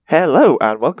Hello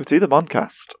and welcome to the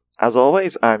Moncast. As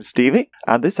always, I'm Stevie,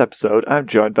 and this episode I'm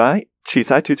joined by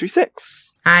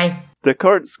Chisai236. Hi. The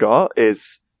current score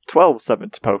is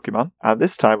 12-7 to Pokemon, and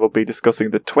this time we'll be discussing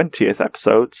the 20th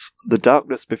episodes, The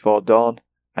Darkness Before Dawn,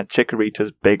 and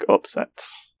Chikorita's Big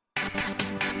Upsets.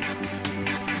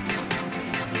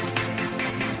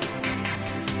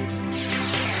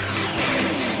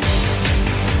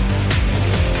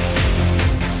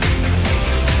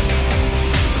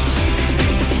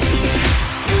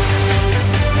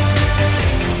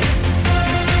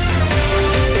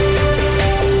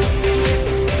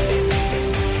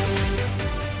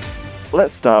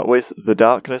 Let's start with The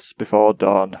Darkness Before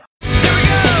Dawn.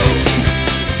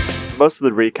 Most of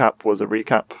the recap was a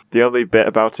recap. The only bit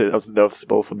about it that was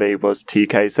noticeable for me was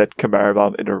TK said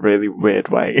Chimeramon in a really weird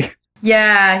way.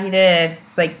 Yeah, he did.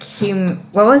 It's like,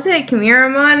 what was it?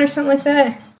 Chimeramon or something like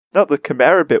that? No, the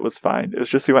Chimera bit was fine. It was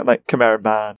just he went like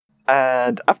Chimeraman.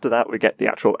 And after that we get the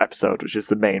actual episode, which is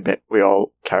the main bit we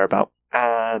all care about.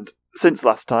 And since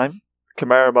last time,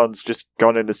 Chimeramon's just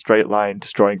gone in a straight line,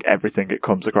 destroying everything it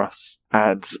comes across.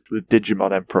 And the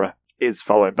Digimon Emperor is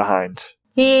following behind.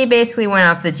 He basically went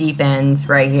off the deep end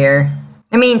right here.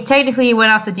 I mean, technically he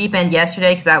went off the deep end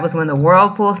yesterday because that was when the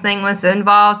Whirlpool thing was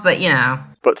involved, but you know.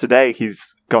 But today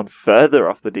he's gone further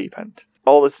off the deep end.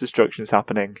 All this destruction is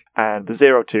happening, and the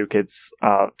 0-2 kids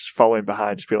are just following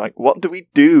behind, just being like, what do we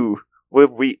do? We're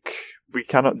weak. We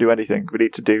cannot do anything. We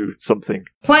need to do something.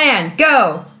 Plan,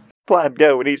 go! Plan,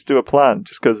 go, we need to do a plan,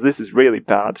 just because this is really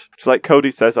bad. Just like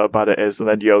Cody says how bad it is, and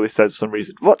then Yoli says for some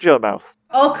reason, watch your mouth.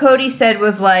 All Cody said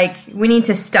was like, we need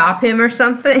to stop him or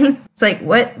something. It's like,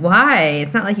 what? Why?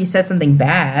 It's not like he said something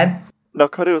bad. No,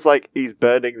 Cody was like, he's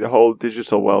burning the whole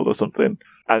digital world or something,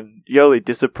 and Yoli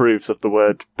disapproves of the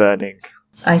word burning.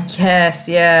 I guess,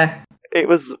 yeah. It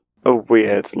was a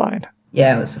weird line.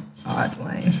 Yeah, it was an odd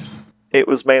line. It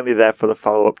was mainly there for the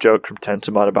follow-up joke from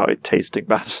Tentamon about it tasting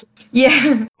bad.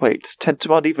 Yeah. Wait, does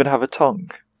Tentamon even have a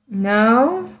tongue?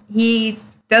 No, he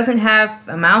doesn't have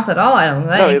a mouth at all, I don't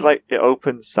think. No, it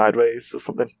opens sideways or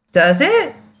something. Does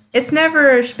it? It's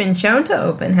never been shown to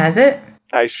open, has it?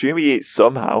 I assume he eats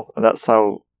somehow, and that's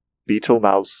how beetle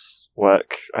mouths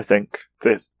work, I think.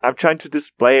 I'm trying to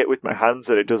display it with my hands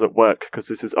and it doesn't work because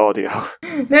this is audio.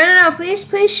 No,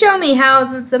 please show me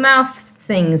how the mouth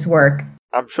things work.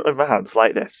 I'm showing my hands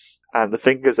like this, and the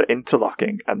fingers are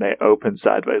interlocking, and they open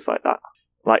sideways like that.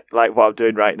 Like what I'm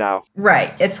doing right now.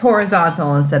 Right, it's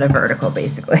horizontal instead of vertical,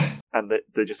 basically. And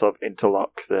they just sort of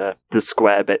interlock the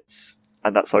square bits,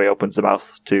 and that's how he opens the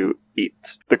mouth to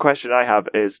eat. The question I have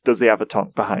is, does he have a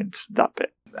tongue behind that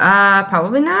bit?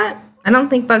 Probably not. I don't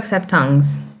think bugs have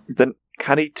tongues. Then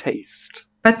can he taste?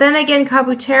 But then again,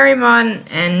 Kabuterimon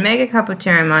and Mega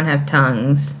Kabuterimon have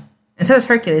tongues. And so is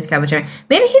Hercules Kabuterimon.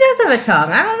 Maybe he does have a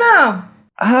tongue.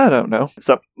 I don't know.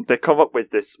 So they come up with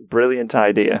this brilliant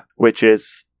idea, which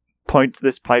is point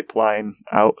this pipeline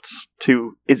out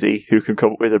to Izzy, who can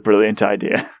come up with a brilliant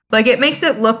idea. Like, it makes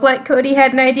it look like Cody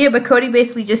had an idea, but Cody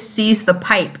basically just sees the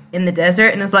pipe in the desert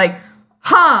and is like,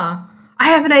 I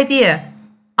have an idea.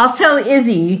 I'll tell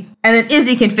Izzy, and then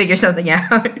Izzy can figure something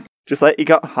out. Just like he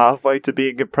got halfway to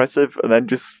being impressive and then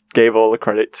just gave all the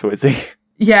credit to Izzy.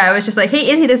 Yeah, it was just like, hey,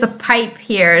 Izzy, there's a pipe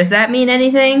here. Does that mean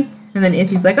anything? And then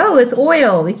Izzy's like, oh, it's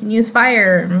oil. We can use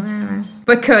fire.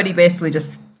 But Cody basically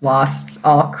just lost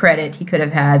all credit he could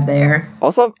have had there.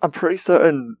 Also, I'm pretty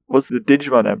certain, was the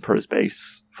Digimon Emperor's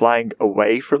base flying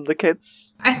away from the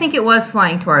kids? I think it was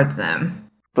flying towards them.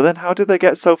 But then how did they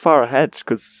get so far ahead?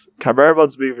 Because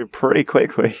Chimeramon's moving pretty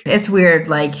quickly. It's weird,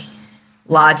 like,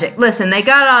 logic. Listen, they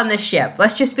got on the ship.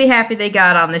 Let's just be happy they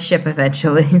got on the ship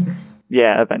eventually.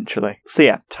 Yeah, eventually. So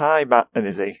yeah, Ty, Matt, and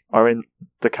Izzy are in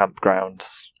the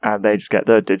campgrounds, and they just get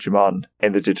their Digimon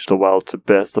in the digital world to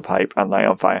burst the pipe and light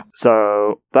on fire.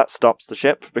 So that stops the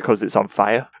ship because it's on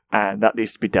fire, and that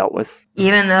needs to be dealt with.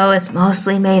 Even though it's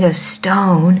mostly made of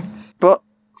stone. But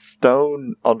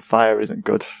stone on fire isn't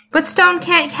good. But stone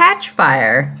can't catch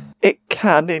fire. It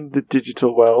can in the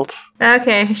digital world.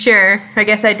 Okay, sure. I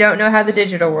guess I don't know how the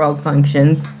digital world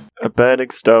functions. A burning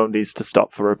stone needs to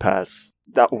stop for repairs.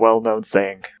 That well-known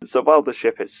saying. So while the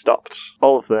ship is stopped,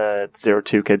 all of the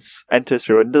 0-2 kids enter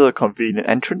through another convenient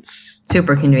entrance.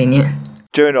 Super convenient.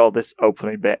 During all this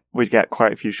opening bit, we get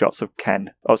quite a few shots of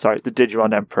the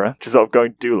Digimon Emperor, just sort of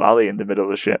going doolally in the middle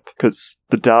of the ship, because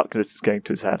the darkness is getting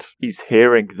to his head. He's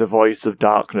hearing the voice of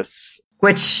darkness.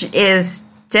 Which is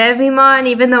Devimon,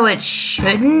 even though it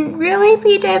shouldn't really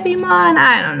be Devimon?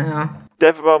 I don't know.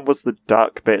 Devimon was the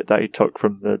dark bit that he took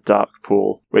from the dark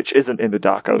pool, which isn't in the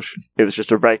dark ocean. It was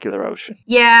just a regular ocean.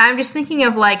 Yeah, I'm just thinking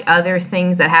of, like, other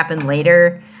things that happened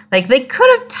later. Like, they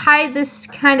could have tied this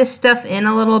kind of stuff in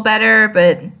a little better,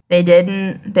 but they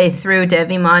didn't. They threw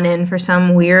Devimon in for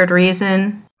some weird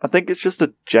reason. I think it's just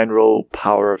a general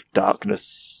power of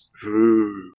darkness.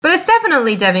 Ooh. But it's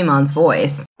definitely Devimon's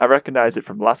voice. I recognise it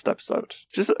from last episode.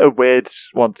 Just a weird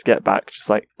one to get back. Just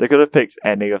like, they could have picked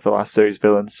any of the last series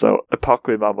villains, so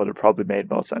Apocalypse would have probably made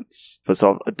more sense for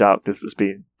sort of a darkness that's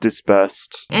been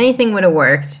dispersed. Anything would have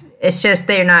worked. It's just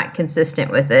they're not consistent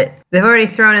with it. They've already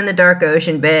thrown in the Dark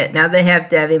Ocean bit. Now they have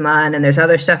Devimon, and there's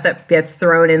other stuff that gets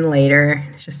thrown in later.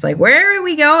 It's just like, where are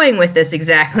we going with this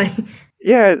exactly?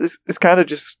 Yeah, it's kind of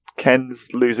just Ken's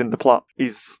losing the plot.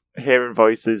 He's hearing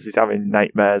voices, he's having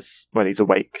nightmares when he's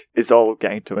awake. It's all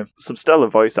getting to him. Some stellar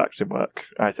voice acting work,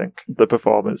 I think. The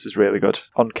performance is really good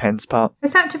on Ken's part.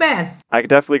 It's not too bad. I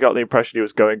definitely got the impression he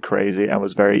was going crazy and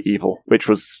was very evil, which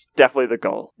was definitely the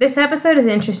goal. This episode is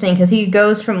interesting because he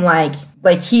goes from like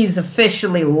he's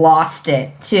officially lost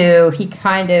it to he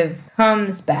kind of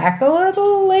comes back a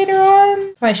little later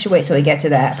on. I should wait till we get to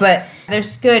that. But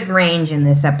there's good range in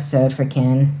this episode for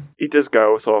Ken. He does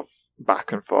go sort of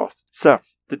back and forth. So,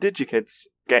 the Digikids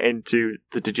get into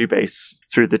the Digibase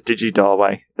through the Digi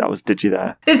doorway. That was Digi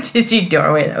there. The Digi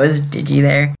doorway, that was Digi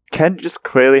there. Ken just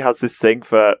clearly has this thing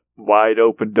for wide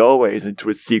open doorways into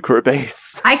his secret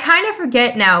base. I kind of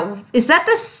forget now. Is that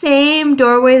the same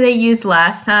doorway they used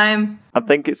last time? I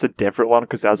think it's a different one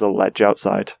because it has a ledge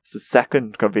outside. It's the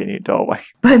second convenient doorway.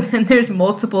 But then there's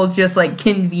multiple just like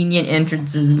convenient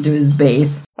entrances into his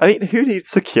base. I mean, who needs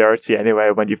security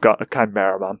anyway when you've got a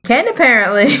Chimeraman? Ken,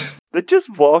 apparently. They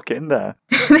just walk in there.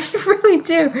 They really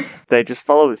do. They just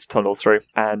follow this tunnel through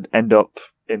and end up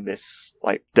in this,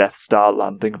 like, Death Star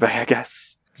landing bay, I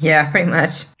guess. Yeah, pretty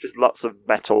much. Just lots of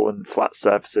metal and flat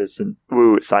surfaces and,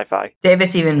 woo, it's sci-fi.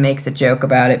 Davis even makes a joke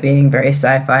about it being very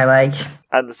sci-fi-like.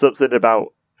 And there's something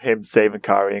about him saving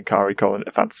Kari and Kari calling it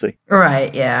a fantasy.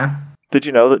 Right, yeah. Did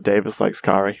you know that Davis likes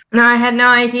Kari? No, I had no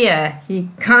idea. He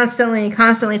constantly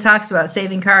talks about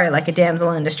saving Kari like a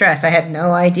damsel in distress. I had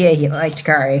no idea he liked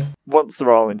Kari. Once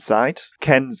they're all inside,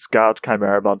 Ken's guard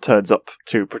Chimeramon turns up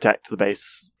to protect the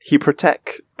base. He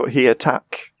protect, but he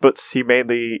attack. But he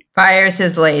mainly fires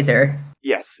his laser.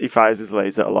 Yes, he fires his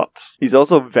laser a lot. He's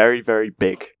also very, very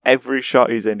big. Every shot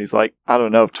he's in, he's like,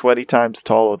 20 times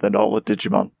taller than all the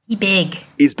Digimon. He's big.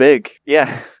 He's big,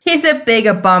 yeah. He's a big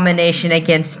abomination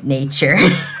against nature.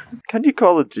 Can you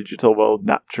call the digital world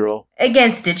natural?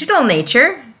 Against digital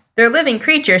nature? They're living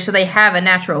creatures, so they have a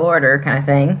natural order kind of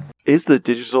thing. Is the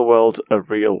digital world a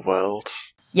real world?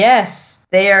 Yes,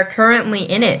 they are currently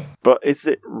in it. But is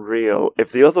it real?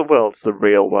 If the other world's the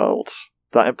real world,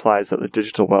 that implies that the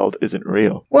digital world isn't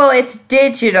real. Well, it's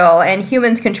digital, and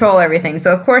humans control everything,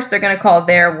 so of course they're going to call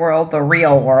their world the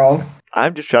real world.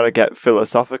 I'm just trying to get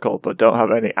philosophical, but don't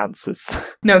have any answers.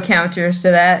 No counters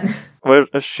to that. We're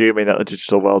assuming that the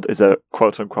digital world is a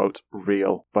quote-unquote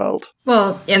real world.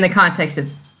 Well, in the context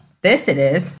of this, it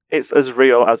is. It's as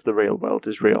real as the real world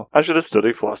is real. I should have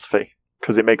studied philosophy,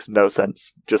 because it makes no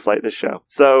sense, just like this show.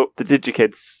 So, the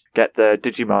Digikids get the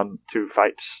Digimon to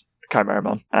fight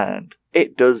Chimeramon, and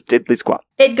it does diddly squat.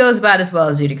 It goes about as well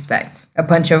as you'd expect. A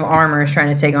bunch of armors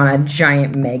trying to take on a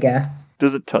giant mega.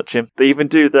 Doesn't touch him. They even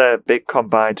do the big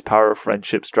combined power of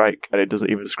friendship strike, and it doesn't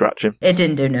even scratch him. It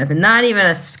didn't do nothing. Not even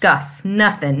a scuff.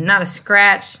 Nothing. Not a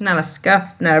scratch, not a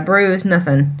scuff, not a bruise,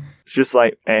 nothing. It's just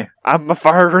like, I'm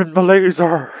firing my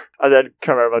laser! And then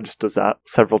Chimeramon just does that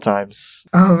several times.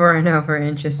 Over and over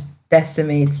and just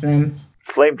decimates them.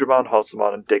 Flamedramon,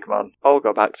 Horsomon, and Digmon all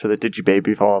go back to the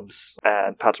Digibaby forms,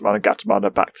 and Patamon and Gatomon are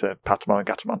back to Patamon and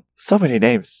Gatomon. So many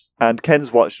names. And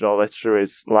Ken's watching all this through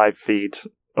his live feed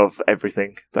of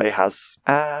everything that he has.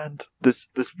 And there's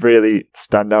this really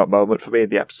standout moment for me in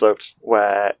the episode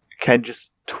where Ken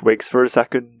just twigs for a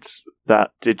second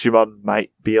that Digimon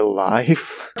might be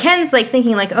alive. Ken's like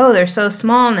thinking like, oh, they're so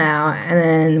small now. And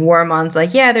then Wormon's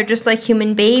like, yeah, they're just like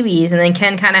human babies. And then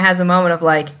Ken kind of has a moment of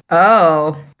like,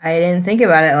 oh, I didn't think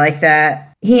about it like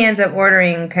that. He ends up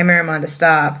ordering Chimeramon to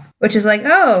stop, which is like,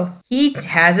 oh, he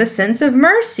has a sense of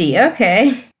mercy.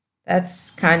 Okay.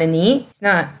 That's kind of neat. He's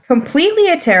not completely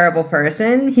a terrible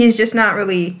person. He's just not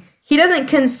really... He doesn't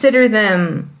consider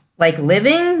them, like,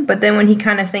 living, but then when he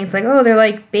kind of thinks, like, oh, they're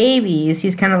like babies,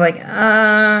 he's kind of like,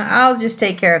 I'll just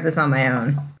take care of this on my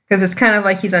own. Because it's kind of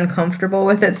like he's uncomfortable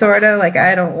with it, sort of. Like,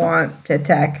 I don't want to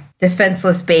attack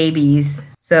defenseless babies.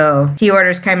 So he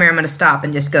orders Chimeramon to stop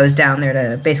and just goes down there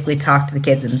to basically talk to the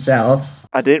kids himself.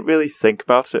 I didn't really think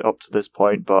about it up to this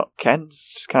point, but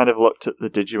Ken's just kind of looked at the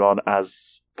Digimon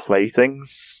as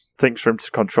playthings. things for him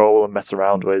to control and mess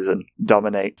around with and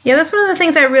dominate. Yeah, that's one of the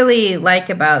things I really like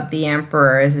about the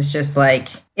Emperor is it's just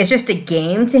a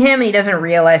game to him and he doesn't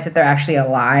realize that they're actually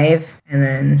alive. And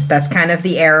then that's kind of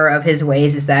the error of his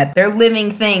ways is that they're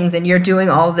living things and you're doing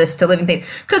all this to living things.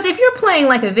 Because if you're playing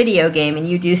like a video game and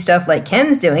you do stuff like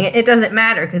Ken's doing, it doesn't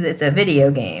matter because it's a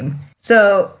video game.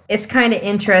 So it's kind of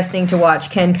interesting to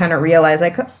watch Ken kind of realize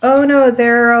like, oh no,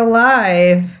 they're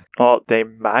alive. Or they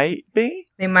might be?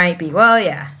 They might be. Well,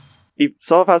 yeah. He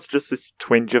sort of has just this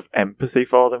twinge of empathy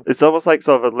for them. It's almost like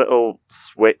sort of a little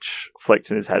switch flicked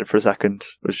in his head for a second,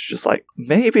 which is just like,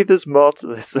 maybe there's more to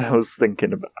this than I was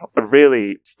thinking about. A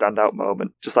really standout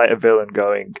moment. Just like a villain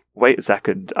going, wait a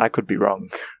second, I could be wrong.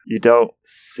 You don't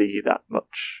see that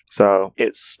much. So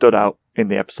it stood out in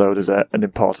the episode as an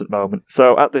important moment.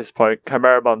 So at this point,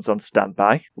 Chimeramon's on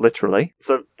standby, literally.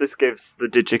 So this gives the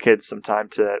DigiKids some time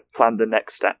to plan the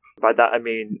next step. By that I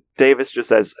mean, Davis just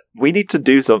says, we need to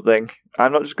do something.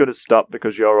 I'm not just going to stop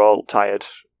because you're all tired,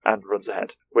 and runs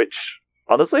ahead. Which,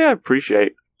 honestly, I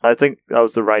appreciate. I think that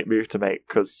was the right move to make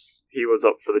because he was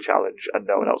up for the challenge and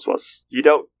no one else was. You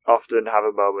don't often have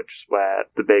a moment just where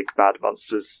the big bad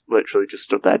monsters literally just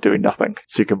stood there doing nothing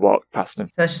so you can walk past him.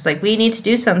 So it's just like, we need to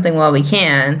do something while we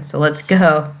can, so let's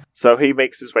go. So he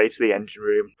makes his way to the engine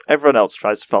room. Everyone else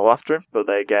tries to follow after him, but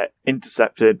they get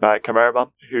intercepted by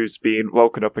Chimeramon, who's been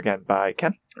woken up again by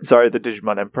Ken. Sorry, the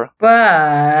Digimon Emperor.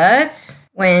 But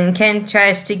when Ken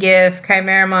tries to give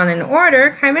Chimeramon an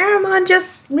order, Chimeramon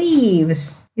just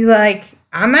leaves. He's like,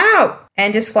 I'm out,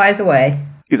 and just flies away.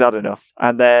 He's had enough.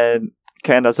 And then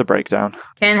Ken has a breakdown.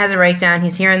 Ken has a breakdown.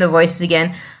 He's hearing the voices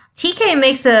again. TK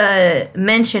makes a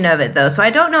mention of it, though, so I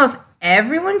don't know if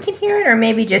everyone can hear it, or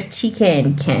maybe just TK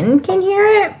and Ken can hear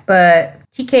it, but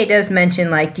TK does mention,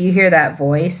 like, do you hear that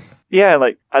voice? Yeah,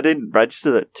 like, I didn't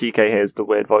register that TK hears the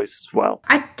weird voice as well.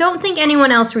 I don't think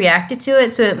anyone else reacted to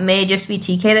it, so it may just be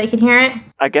TK that can hear it.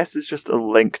 I guess it's just a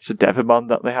link to Devimon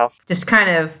that they have. Just kind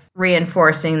of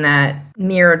reinforcing that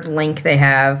mirrored link they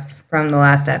have from the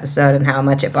last episode and how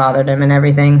much it bothered him and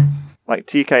everything. Like,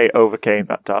 TK overcame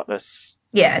that darkness.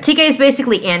 Yeah, TK is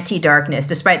basically anti-darkness,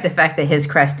 despite the fact that his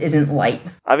crest isn't light.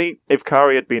 I mean, if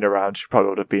Kari had been around, she probably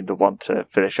would have been the one to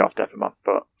finish off Devimon,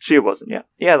 but she wasn't yet.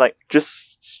 Yeah, like,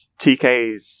 just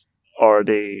TK's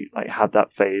already, like, had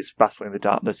that phase battling the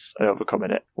darkness and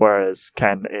overcoming it, whereas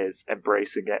Ken is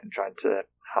embracing it and trying to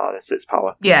harness its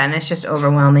power. Yeah, and it's just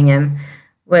overwhelming him,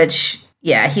 which...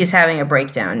 yeah, he's having a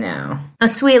breakdown now. A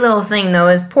sweet little thing, though,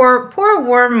 is poor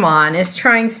Wormmon is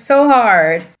trying so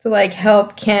hard to, like,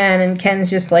 help Ken, and Ken's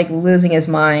just, like, losing his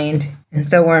mind. And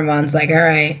so Wormmon's like, all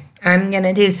right, I'm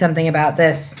gonna do something about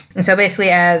this. And so basically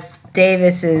as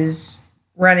Davis is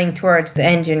running towards the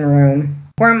engine room,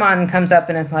 Wormmon comes up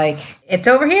and is like, it's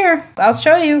over here. I'll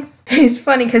show you. It's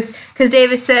funny because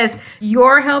Davis says,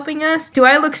 you're helping us? Do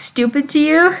I look stupid to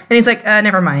you? And he's like,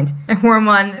 never mind. And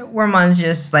Wormmon's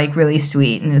just like really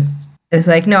sweet and is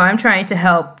like, no, I'm trying to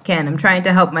help Ken. I'm trying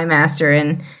to help my master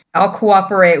and I'll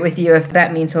cooperate with you if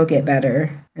that means he'll get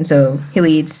better. And so he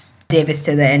leads Davis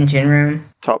to the engine room.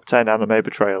 Top 10 anime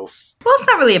betrayals. Well, it's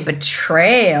not really a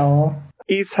betrayal.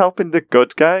 He's helping the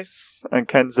good guys, and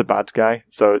Ken's a bad guy,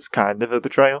 so it's kind of a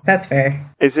betrayal. That's fair.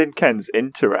 It's in Ken's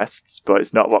interests, but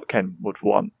it's not what Ken would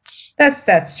want.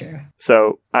 That's true.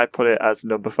 So I put it as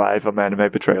number 5 on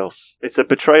anime betrayals. It's a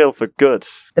betrayal for good.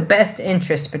 The best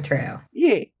interest betrayal.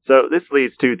 Yeah. So this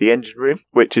leads to the engine room,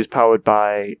 which is powered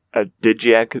by a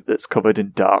Digi-Egg that's covered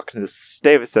in darkness.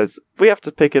 Davis says, we have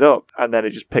to pick it up, and then it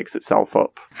just picks itself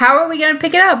up. How are we going to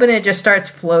pick it up? And it just starts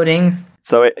floating.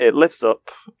 So it lifts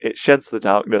up, it sheds the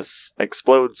darkness,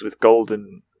 explodes with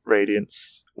golden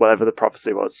radiance, whatever the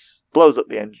prophecy was, blows up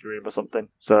the engine room or something.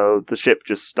 So the ship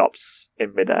just stops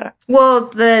in midair. Well,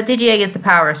 the Digi-Egg is the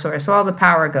power source, so all the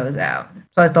power goes out.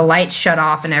 So like the lights shut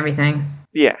off and everything.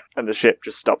 Yeah, and the ship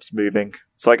just stops moving.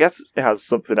 So I guess it has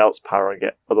something else powering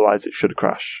it, otherwise it should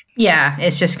crash. Yeah,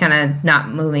 it's just kind of not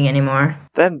moving anymore.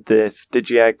 Then this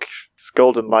Digi-Egg, this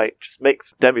golden light, just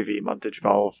makes Demi-Vemon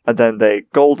digivolve, and then they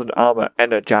golden armor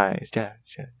energize,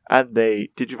 and they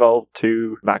digivolve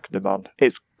to Magnamon.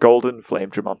 It's Golden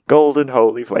Flamedramon. Golden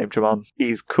Holy Flamedramon.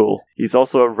 He's cool. He's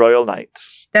also a Royal Knight.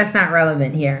 That's not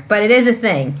relevant here, but it is a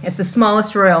thing. It's the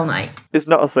smallest Royal Knight. It's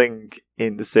not a thing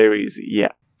in the series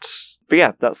yet. But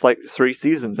yeah, that's like 3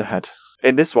 seasons ahead.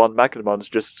 In this one, Magnamon's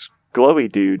just glowy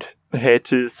dude, here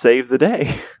to save the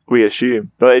day, we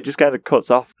assume. But it just kind of cuts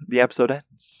off. The episode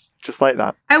ends. Just like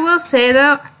that. I will say,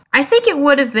 though, I think it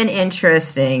would have been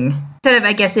interesting, instead of,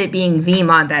 I guess, it being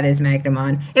Vemon that is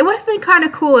Magnamon, it would have been kind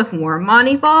of cool if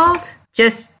Wormmon evolved,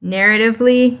 just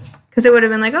narratively. Because it would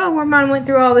have been like, oh, Wormmon went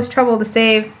through all this trouble to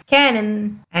save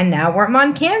Ken, and now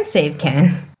Wormmon can save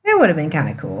Ken. It It would have been kind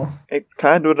of cool. It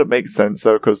kind of wouldn't make sense,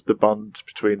 though, because the bond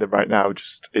between them right now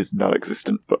just is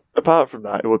non-existent. But apart from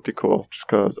that, it would be cool, just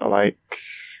because I like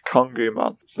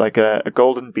Kongumon. It's like a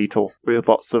golden beetle with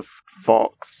lots of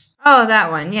forks. Oh,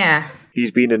 that one, yeah.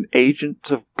 He's been an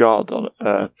agent of God on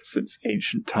Earth since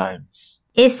ancient times.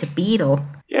 It's a beetle.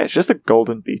 Yeah, it's just a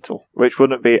golden beetle, which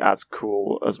wouldn't be as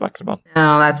cool as Magnemon.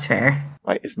 Oh, that's fair.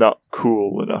 Like, it's not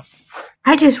cool enough.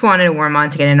 I just wanted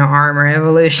Wormmon to get into armor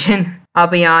evolution. I'll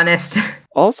be honest.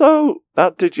 Also,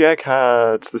 that Digiegg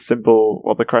had the symbol,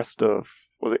 or the crest of,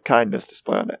 was it kindness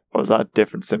display on it? Or was that a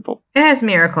different symbol? It has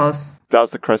miracles. That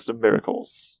was the crest of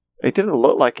miracles. It didn't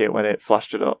look like it when it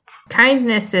flashed it up.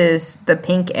 Kindness is the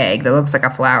pink egg that looks like a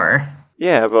flower.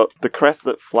 Yeah, but the crest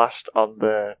that flashed on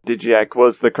the Digiegg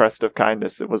was the crest of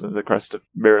kindness. It wasn't the crest of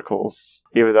miracles,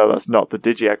 even though that's not the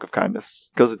Digiegg of kindness.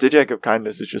 Because the Digiegg of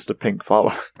kindness is just a pink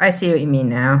flower. I see what you mean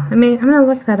now. I'm going to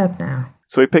look that up now.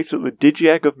 So we picked up the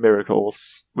Digiegg of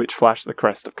miracles, which flashed the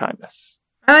crest of kindness.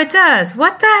 Oh, it does.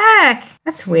 What the heck?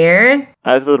 That's weird.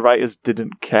 Either the writers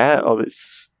didn't care, or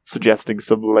it's suggesting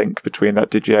some link between that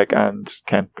Digiegg and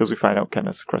Ken, because we find out Ken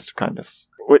has a crest of kindness,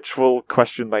 which we'll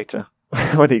question later.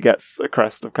 When he gets a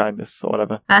crest of kindness or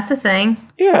whatever. That's a thing.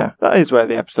 Yeah, that is where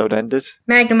the episode ended.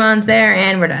 Magnemon's there,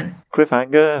 and we're done.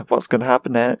 Cliffhanger, what's going to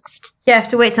happen next? You have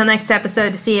to wait till next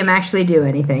episode to see him actually do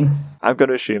anything. I'm going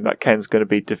to assume that Ken's going to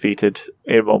be defeated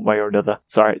in one way or another.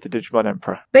 Sorry, the Digimon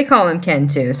Emperor. They call him Ken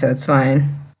too, so it's fine.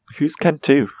 Who's Ken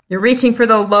 2? You're reaching for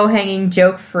the low-hanging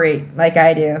joke fruit, like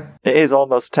I do. It is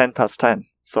almost 10:10,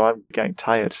 so I'm getting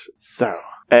tired. So,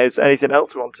 is anything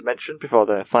else we want to mention before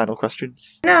the final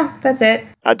questions? No, that's it.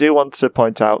 I do want to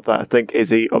point out that I think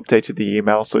Izzy updated the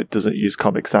email so it doesn't use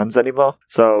Comic Sans anymore.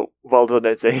 So, well done,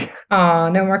 Izzy. Aw,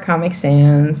 no more Comic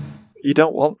Sans. You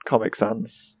don't want Comic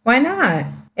Sans. Why not?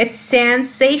 It's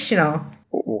sensational.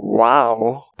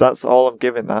 Wow. That's all I'm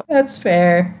giving that. That's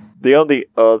fair. The only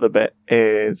other bit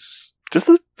is just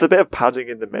the bit of padding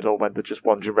in the middle when they're just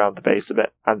wandering around the base a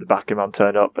bit and the Bakemon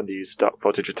turn up and they use stock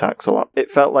footage attacks a lot. It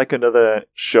felt like another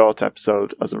short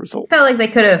episode as a result. Felt like they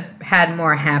could have had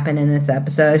more happen in this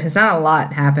episode, because not a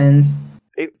lot happens.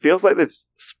 It feels like they've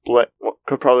split what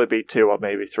could probably be 2 or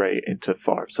maybe 3 into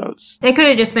 4 episodes. It could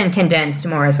have just been condensed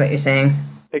more, is what you're saying.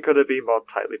 It could have been more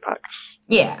tightly packed.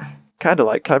 Yeah. Kind of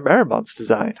like Chimeramon's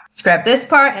design. Scrap this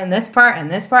part and this part and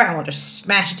this part, and we'll just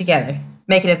smash it together.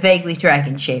 Make it a vaguely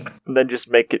dragon shape. And then just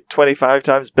make it 25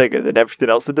 times bigger than everything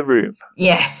else in the room.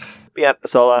 Yes. Yeah,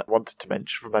 that's all I wanted to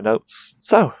mention from my notes.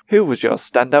 So, who was your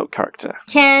standout character?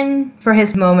 Ken, for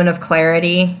his moment of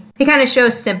clarity. He kind of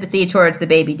shows sympathy towards the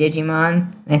baby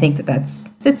Digimon. I think that's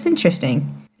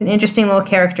interesting. It's an interesting little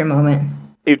character moment.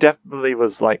 He definitely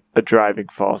was like a driving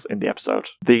force in the episode.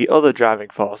 The other driving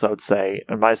force, I would say,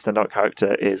 and my standout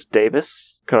character is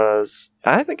Davis, because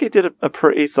I think he did a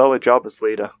pretty solid job as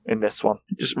leader in this one.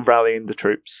 Just rallying the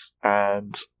troops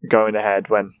and going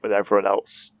ahead when everyone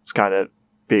else was kind of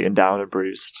beaten down and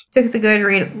bruised. Took the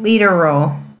good leader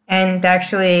role and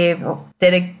actually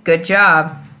did a good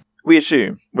job. We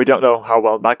assume. We don't know how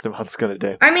well Magnemon's going to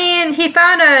do. I mean, he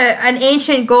found an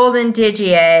ancient golden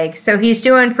Digiegg, so he's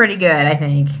doing pretty good, I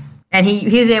think. And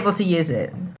he's able to use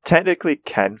it. Technically,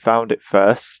 Ken found it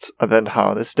first and then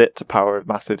harnessed it to power a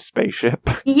massive spaceship.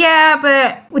 Yeah,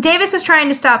 but Davis was trying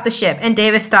to stop the ship, and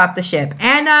Davis stopped the ship.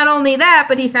 And not only that,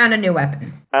 but he found a new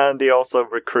weapon. And he also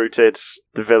recruited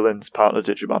the villain's partner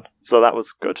Digimon. So that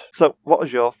was good. So what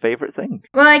was your favourite thing?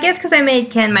 Well, I guess because I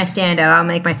made Ken my standout, I'll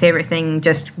make my favorite thing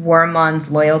just Wormmon's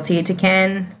loyalty to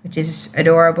Ken, which is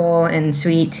adorable and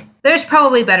sweet. There's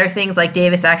probably better things like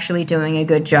Davis actually doing a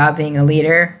good job being a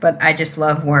leader, but I just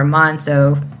love Wormmon,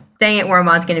 so dang it,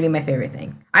 Wormmon's going to be my favorite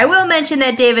thing. I will mention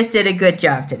that Davis did a good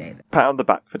job today. Pat on the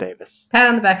back for Davis. Pat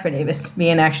on the back for Davis,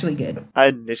 being actually good. I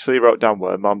initially wrote down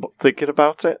Wormmon, but thinking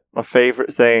about it, my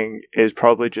favourite thing is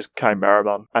probably just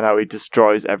Chimeramon and how he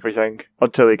destroys everything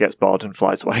until he gets bored and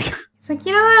flies away. It's like,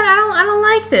 you know what, I don't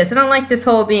like this. I don't like this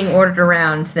whole being ordered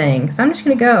around thing, so I'm just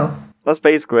going to go. That's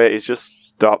basically it. He's just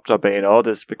stopped obeying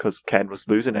orders because Ken was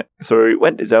losing it. So he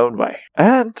went his own way.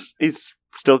 And he's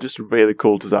still just a really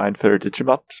cool design for a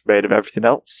Digimon, just made of everything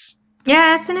else.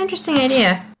 Yeah, it's an interesting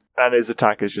idea. And his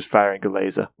attack is just firing a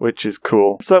laser, which is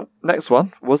cool. So, next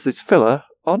one, was this filler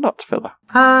or not filler?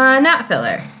 Not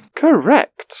filler.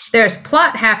 Correct. There's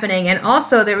plot happening, and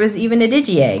also there was even a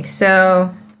Digiegg,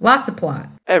 so lots of plot.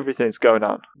 Everything's going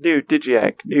on. New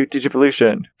Digiegg, new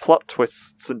Digivolution, plot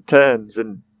twists and turns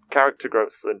and character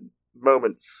growth and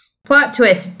moments. Plot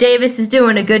twist, Davis is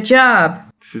doing a good job.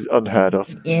 This is unheard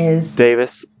of. Is.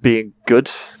 Davis being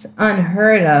good. It's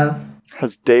unheard of.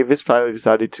 Has Davis finally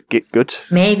decided to get good?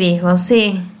 Maybe, we'll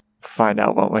see. Find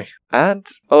out, won't we? And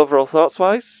overall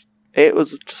thoughts-wise, It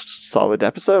was just a solid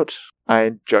episode. I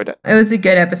enjoyed it. It was a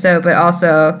good episode, but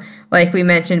also, like we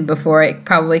mentioned before, it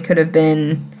probably could have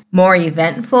been more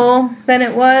eventful than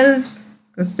it was,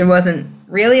 because there wasn't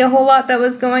really a whole lot that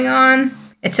was going on.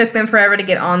 It took them forever to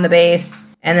get on the base,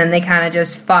 and then they kind of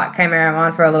just fought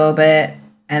Chimeramon for a little bit,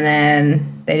 and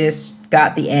then they just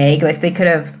got the egg. Like, they could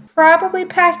have probably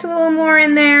packed a little more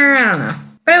in there. I don't know.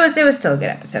 But it was still a good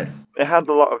episode. It had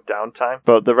a lot of downtime,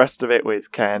 but the rest of it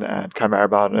with Ken and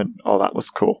Chimeramon and all that was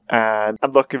cool. And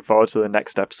I'm looking forward to the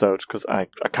next episode, because I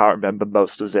can't remember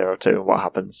most of 02 and what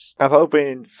happens. I'm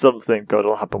hoping something good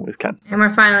will happen with Ken. And we're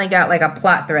finally got, like, a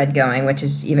plot thread going, which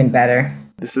is even better.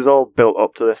 This is all built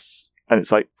up to this. And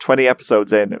it's like 20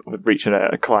 episodes in, we're reaching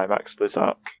a climax to this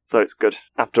arc. So it's good.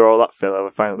 After all that filler,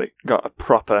 we've finally got a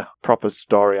proper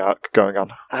story arc going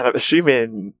on. And I'm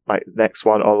assuming, like, next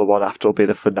one or the one after will be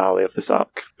the finale of this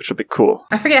arc, which will be cool.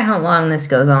 I forget how long this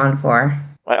goes on for.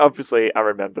 Like, obviously, I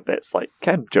remember bits like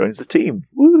Ken joins the team.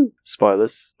 Woo!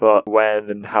 Spoilers. But when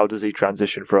and how does he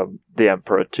transition from the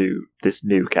Emperor to this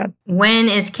new Ken? When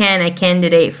is Ken a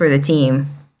candidate for the team?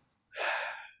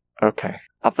 Okay.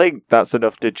 I think that's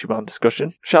enough Digimon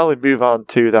discussion. Shall we move on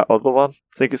to that other one?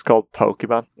 I think it's called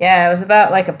Pokemon. Yeah, it was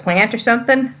about, like, a plant or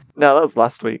something? No, that was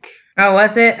last week. Oh,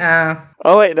 was it?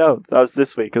 Oh, wait, no. That was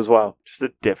this week as well. Just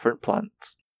a different plant.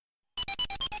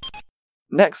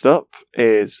 Next up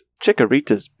is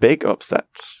Chikorita's Big Upset.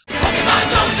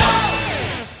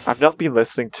 I've not been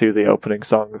listening to the opening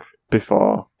song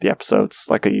before the episodes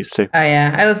like I used to. Oh,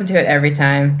 yeah. I listen to it every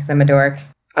time, because I'm a dork.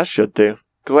 I should do.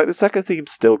 Because, like, the second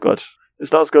theme's still good.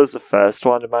 It's not as good as the first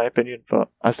one, in my opinion, but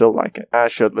I still like it. I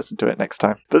should listen to it next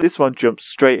time. But this one jumps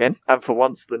straight in, and for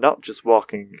once, they're not just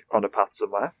walking on a path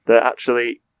somewhere. They're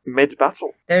actually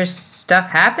mid-battle. There's stuff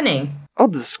happening. On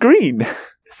the screen!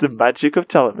 It's the magic of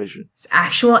television. It's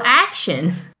actual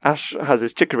action. Ash has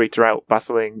his Chikorita out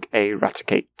battling a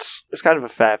Raticate. It's kind of a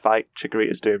fair fight.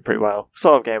 Chikorita's doing pretty well.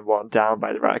 Sort of getting worn down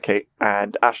by the Raticate,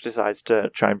 and Ash decides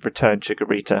to try and return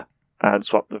Chikorita and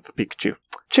swap them for Pikachu.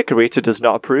 Chikorita does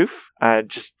not approve, and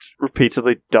just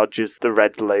repeatedly dodges the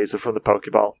red laser from the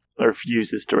Pokeball, and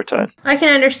refuses to return. I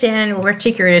can understand where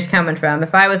Chikorita's coming from.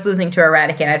 If I was losing to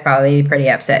Eradicate, I'd probably be pretty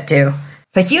upset too.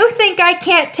 It's like, you think I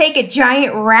can't take a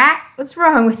giant rat? What's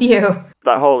wrong with you?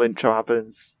 That whole intro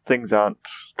happens, things aren't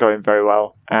going very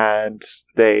well, and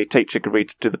they take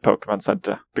Chikorita to the Pokemon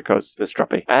Center because they're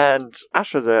strappy. And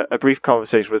Ash has a brief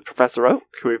conversation with Professor Oak,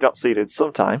 who we've not seen in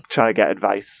some time, trying to get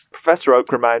advice. Professor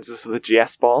Oak reminds us of the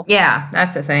GS ball. Yeah,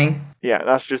 that's a thing. Yeah, and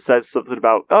Ash just says something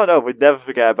about, oh no, we'd never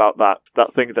forget about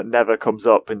that thing that never comes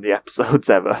up in the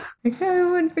episodes ever. I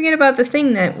wouldn't forget about the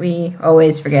thing that we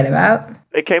always forget about.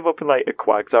 It came up in like a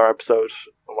Quagsire episode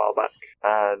a while back,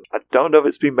 and I don't know if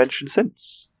it's been mentioned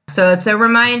since. So it's a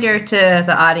reminder to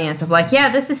the audience of like, yeah,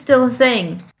 this is still a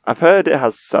thing. I've heard it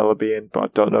has Celebi in, but I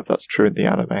don't know if that's true in the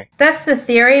anime. That's the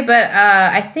theory, but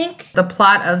I think the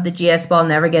plot of the GS ball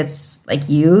never gets, like,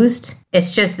 used.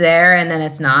 It's just there, and then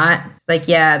it's not. It's like,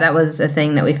 yeah, that was a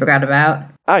thing that we forgot about.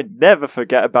 I never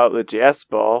forget about the GS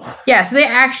ball. Yeah, so they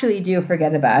actually do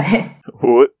forget about it.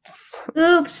 Whoops.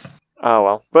 Oops. Oh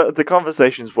well. But the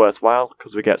conversation's worthwhile,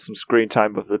 because we get some screen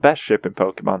time with the best ship in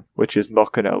Pokemon, which is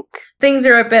Muck and Oak. Things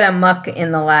are a bit amuck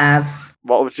in the lab.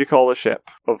 What would you call a ship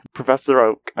of Professor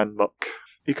Oak and Muck?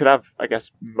 You could have, I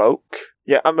guess, Moke.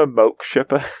 Yeah, I'm a Moke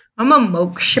shipper. I'm a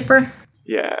Moke shipper.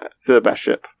 Yeah, it's the best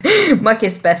ship. Muck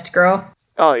is best girl.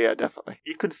 Oh yeah, definitely.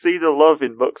 You can see the love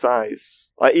in Muck's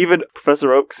eyes. Like, even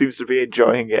Professor Oak seems to be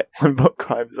enjoying it when Muck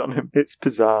climbs on him. It's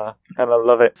bizarre, and I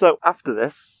love it. So, after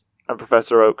this, and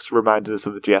Professor Oak's reminded us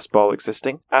of the GS ball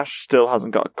existing, Ash still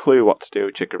hasn't got a clue what to do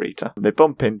with Chikorita. They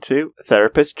bump into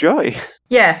Therapist Joy.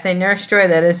 Yes, a nurse Joy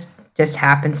that just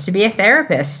happens to be a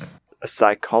therapist. A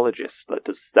psychologist that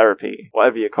does therapy,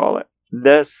 whatever you call it.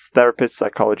 Nurse, therapist,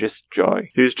 psychologist Joy,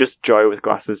 who's just Joy with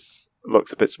glasses,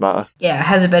 looks a bit smarter. Yeah,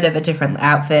 has a bit of a different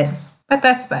outfit, but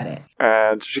that's about it.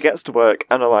 And she gets to work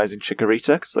analysing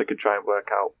Chikorita, because they can try and work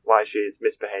out why she's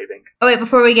misbehaving. Oh wait,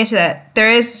 before we get to that,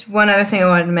 there is one other thing I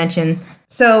wanted to mention.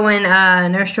 So when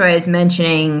Nurse Joy is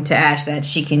mentioning to Ash that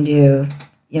she can do,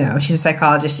 she's a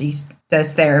psychologist, she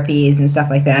does therapies and stuff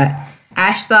like that,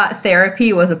 Ash thought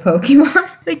therapy was a Pokemon.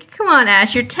 Like, come on,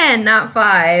 Ash, you're 10, not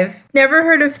 5. Never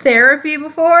heard of therapy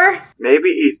before? Maybe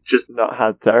he's just not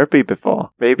had therapy before.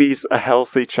 Maybe he's a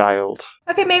healthy child.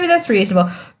 Okay, maybe that's reasonable.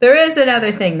 There is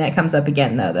another thing that comes up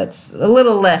again, though, that's a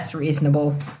little less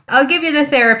reasonable. I'll give you the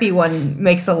therapy one,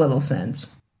 makes a little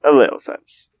sense. A little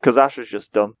sense. Because Ash was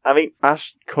just dumb. I mean,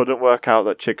 Ash couldn't work out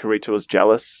that Chikorita was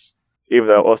jealous. even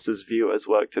though us as viewers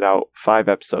worked it out 5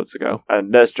 episodes ago,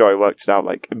 and Nurse Joy worked it out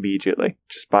like immediately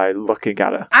just by looking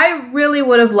at her. I really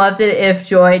would have loved it if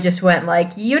Joy just went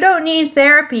like, you don't need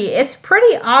therapy. It's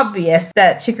pretty obvious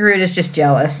that Chikorita's just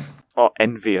jealous. Or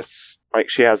envious. Like,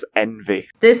 she has envy.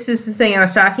 This is the thing I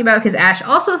was talking about, because Ash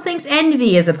also thinks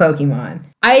Envy is a Pokemon.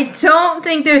 I don't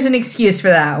think there's an excuse for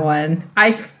that one.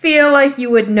 I feel like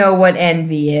you would know what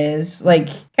Envy is. Like,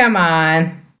 come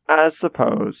on. I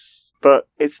suppose. But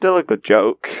it's still a good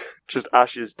joke. Just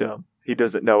Ash is dumb. He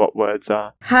doesn't know what words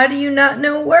are. How do you not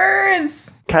know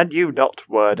words? Can you not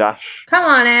word Ash? Come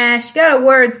on, Ash. You got a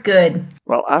words good.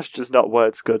 Well, Ash does not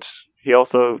words good. He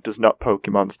also does not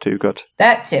Pokemons too good.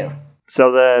 That too.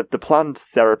 So the planned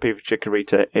therapy for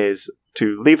Chikorita is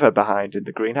to leave her behind in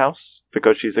the greenhouse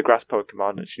because she's a grass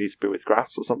Pokemon and she needs to be with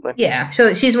grass or something. Yeah,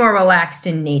 so she's more relaxed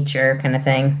in nature kind of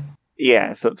thing.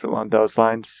 Yeah, something along those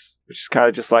lines. Which is kind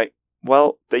of just like,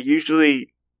 well, they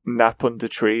usually nap under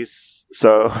trees,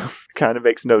 so kind of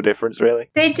makes no difference really.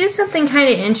 They do something kind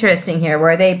of interesting here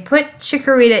where they put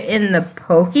Chikorita in the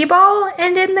Pokeball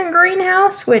and in the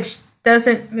greenhouse, which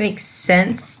doesn't make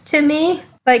sense to me.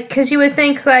 Like, because you would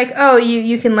think, like, oh,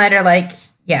 you can let her, like,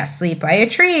 yeah, sleep by a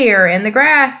tree or in the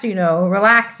grass, you know,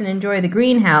 relax and enjoy the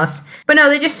greenhouse. But no,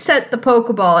 they just set the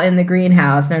Pokeball in the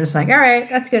greenhouse, and they're just like, all right,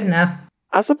 that's good enough.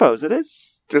 I suppose it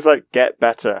is. Just, like, get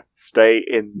better. Stay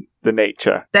in the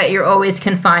nature. That you're always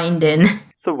confined in.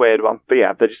 It's a weird one. But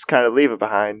yeah, they just kind of leave her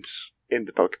behind in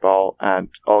the Pokeball and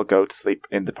all go to sleep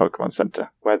in the Pokemon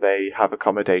Center, where they have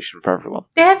accommodation for everyone.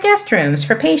 They have guest rooms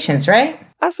for patients, right?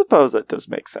 I suppose that does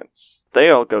make sense. They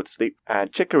all go to sleep, and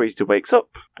Chikorita wakes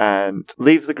up and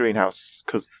leaves the greenhouse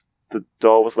because the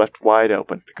door was left wide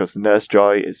open because Nurse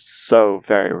Joy is so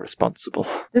very responsible.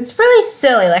 It's really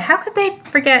silly. Like, how could they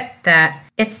forget that?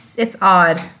 It's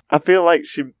odd. I feel like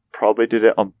she probably did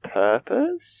it on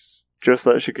purpose. Just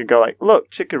so that she can go like, look,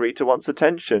 Chikorita wants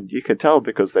attention. You can tell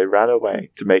because they ran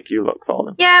away to make you look for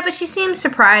them. Yeah, but she seems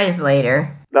surprised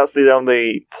later. That's the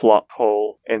only plot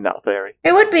hole in that theory.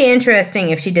 It would be interesting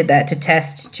if she did that to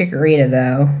test Chikorita,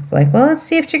 though. Like, well, let's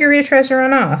see if Chikorita tries to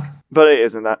run off. But it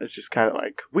isn't that. It's just kind of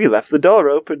like, we left the door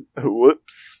open.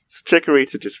 Whoops. So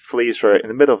Chikorita just flees for it in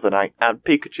the middle of the night, and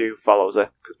Pikachu follows her,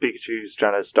 because Pikachu's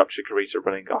trying to stop Chikorita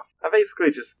running off. I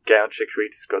basically just get on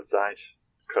Chikorita's good side,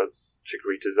 because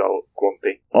Chikorita's all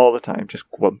grumpy. All the time,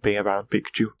 just grumpy around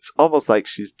Pikachu. It's almost like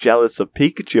she's jealous of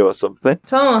Pikachu or something.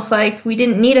 It's almost like we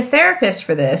didn't need a therapist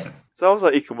for this. It's almost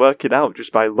like you can work it out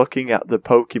just by looking at the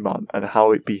Pokemon and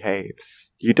how it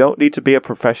behaves. You don't need to be a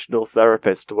professional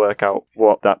therapist to work out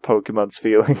what that Pokemon's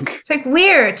feeling. It's like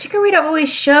weird. Chikorita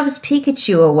always shoves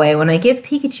Pikachu away when I give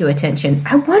Pikachu attention.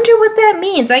 I wonder what that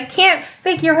means. I can't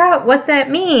figure out what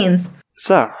that means.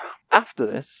 So, after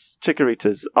this,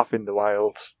 Chikorita's off in the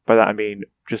wild. By that I mean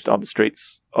just on the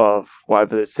streets of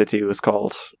whatever this city was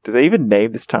called. Did they even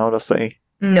name this town or city?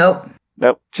 Nope.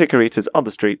 Nope. Chikorita's on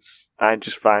the streets and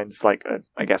just finds, like,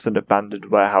 an abandoned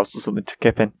warehouse or something to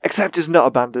kip in. Except it's not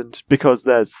abandoned because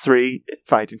there's 3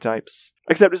 fighting types.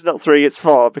 Except it's not 3, it's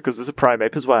 4 because there's a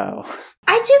Primeape as well.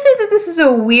 I do think that this is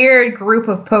a weird group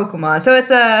of Pokemon. So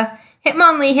it's a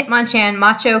Hitmonlee, Hitmonchan,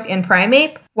 Machoke, and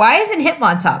Primeape. Why isn't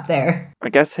Hitmontop there? I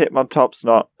guess Hitmontop's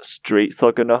not street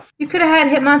thug enough. You could have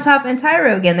had Hitmontop and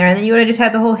Tyrogue in there, and then you would have just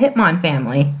had the whole Hitmon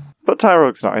family. But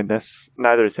Tyrogue's not in this.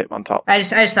 Neither is Hitmontop. I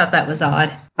just thought that was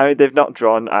odd. I mean, they've not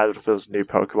drawn either of those new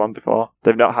Pokemon before.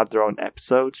 They've not had their own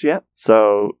episodes yet,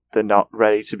 so they're not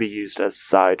ready to be used as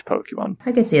side Pokemon.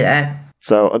 I could see that.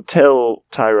 So until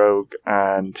Tyrogue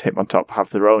and Hitmontop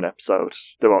have their own episode,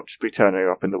 they won't just be turning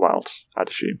up in the wild, I'd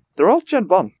assume. They're all Gen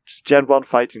 1. Just Gen 1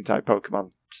 fighting type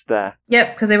Pokemon. Just there.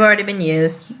 Yep, because they've already been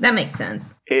used. That makes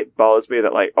sense. It bothers me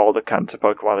that, like, all the Kanto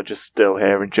Pokemon are just still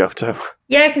here in Johto.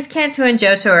 Yeah, because Kanto and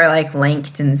Johto are, like,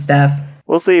 linked and stuff.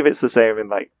 We'll see if it's the same in,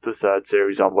 like, the 3rd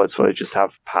series onwards, where they just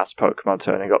have past Pokemon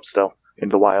turning up still in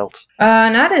the wild.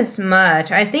 Not as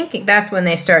much. I think that's when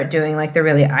they start doing, like, the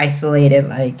really isolated,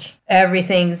 like,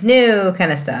 everything's new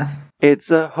kind of stuff.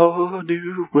 It's a whole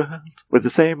new world with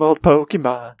the same old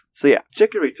Pokemon. So yeah,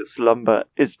 Chikorita's slumber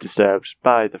is disturbed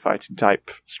by the fighting type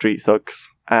street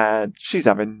thugs, and she's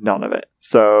having none of it.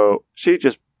 So she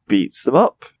just beats them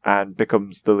up and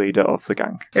becomes the leader of the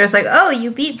gang. They're just like, oh, you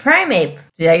beat Primeape.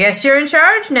 I guess you're in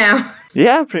charge now.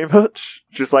 Yeah, pretty much.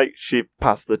 Just like she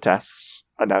passed the test,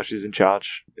 and now she's in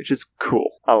charge, which is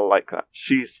cool. I like that.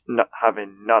 She's not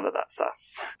having none of that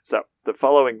sass. So, The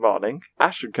following morning,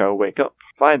 Ash and Co wake up,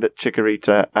 find that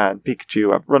Chikorita and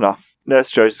Pikachu have run off. Nurse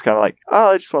Joy's just kind of like, oh,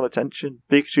 I just want attention.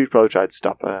 Pikachu's probably tried to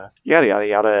stop her. Yada yada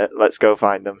yada, let's go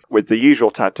find them. With the usual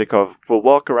tactic of, we'll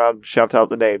walk around and shout out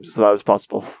the names as loud as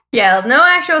possible. Yeah, no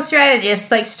actual strategy.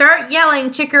 It's like, start yelling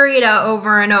Chikorita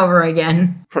over and over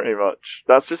again. Pretty much.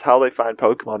 That's just how they find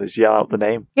Pokemon, is yell out the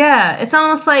name. Yeah, it's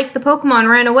almost like the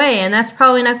Pokemon ran away, and that's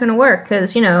probably not going to work,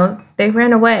 because, they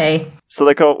ran away. So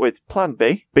they come up with Plan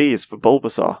B. B is for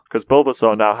Bulbasaur, because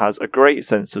Bulbasaur now has a great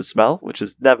sense of smell, which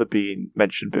has never been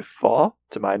mentioned before,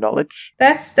 to my knowledge.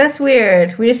 That's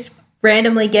weird. We just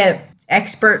randomly get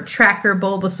expert tracker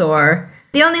Bulbasaur.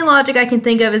 The only logic I can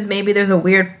think of is maybe there's a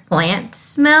weird plant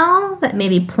smell that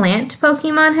maybe plant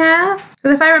Pokemon have.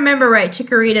 Because if I remember right,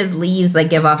 Chikorita's leaves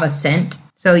give off a scent.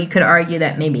 So you could argue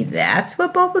that maybe that's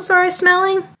what Bulbasaur is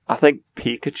smelling. I think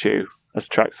Pikachu has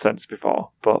tracked scents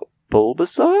before, but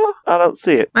Bulbasaur? I don't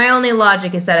see it. My only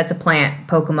logic is that it's a plant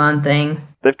Pokemon thing.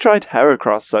 They've tried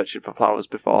Heracross searching for flowers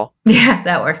before. Yeah,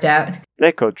 that worked out.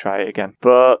 They could try it again.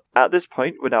 But at this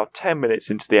point, we're now 10 minutes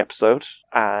into the episode,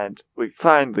 and we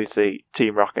finally see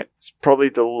Team Rocket. It's probably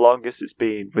the longest it's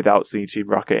been without seeing Team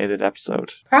Rocket in an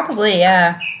episode. Probably,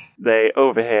 yeah. They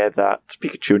overhear that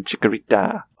Pikachu and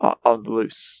Chikorita are on the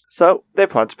loose. So they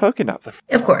plan to Pokénap them.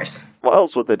 Of course. What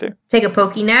else would they do? Take a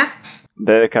Pokénap?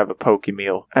 They can have a Poke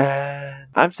meal. And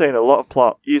I'm saying a lot of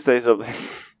plot. You say something.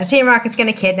 Team Rocket's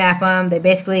gonna kidnap them. They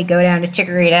basically go down to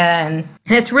Chikorita, and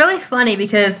it's really funny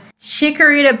because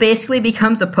Chikorita basically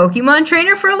becomes a Pokemon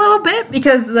trainer for a little bit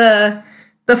because the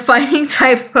fighting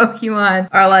type Pokemon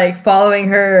are following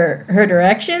her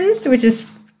directions, which is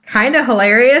kind of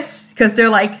hilarious because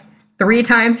they're 3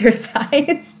 times her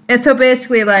size. And so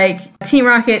basically Team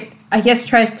Rocket, I guess,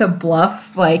 tries to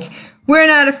bluff we're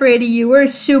not afraid of you. We're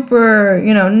super,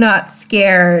 not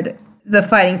scared. The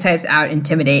fighting types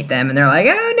out-intimidate them, and they're like,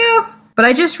 oh, no. But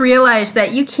I just realized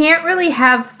that you can't really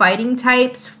have fighting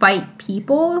types fight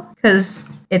people, because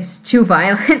it's too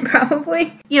violent,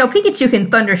 probably. Pikachu can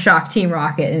Thundershock Team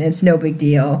Rocket, and it's no big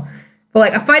deal.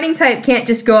 But, a fighting type can't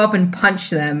just go up and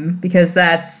punch them, because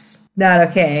that's not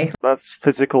okay. That's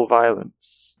physical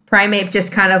violence. Primeape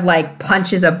just kind of,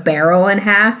 punches a barrel in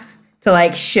half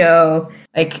to, show,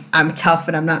 I'm tough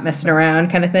and I'm not messing around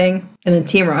kind of thing. And then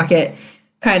Team Rocket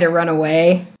kind of run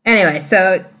away. Anyway,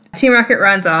 so Team Rocket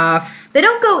runs off. They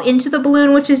don't go into the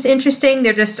balloon, which is interesting.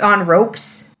 They're just on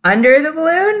ropes under the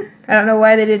balloon. I don't know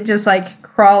why they didn't just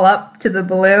crawl up to the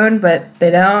balloon, but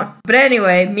they don't. But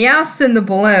anyway, Meowth's in the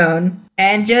balloon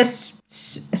and just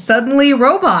suddenly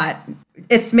robot.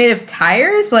 It's made of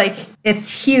tires.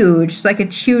 It's huge. It's a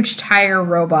huge tire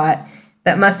robot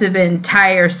that must have been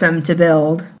tiresome to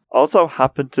build. Also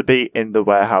happened to be in the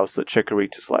warehouse that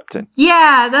Chikorita slept in.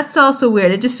 Yeah, that's also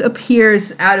weird. It just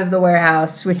appears out of the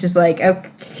warehouse, which is okay,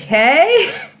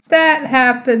 that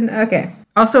happened. Okay.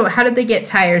 Also, how did they get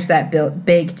tires that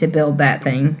big to build that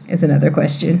thing is another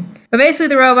question. But basically,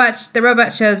 the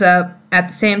robot shows up at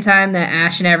the same time that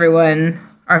Ash and everyone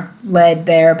are led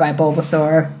there by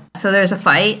Bulbasaur. So there's a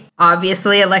fight.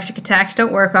 Obviously, electric attacks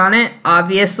don't work on it.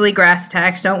 Obviously, grass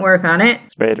attacks don't work on it.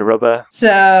 It's made of rubber.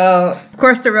 So, of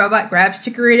course, the robot grabs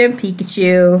Chikorita and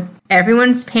Pikachu.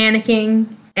 Everyone's panicking.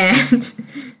 And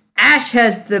Ash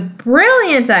has the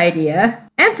brilliant idea,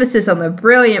 emphasis on the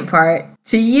brilliant part,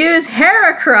 to use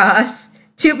Heracross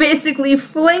to basically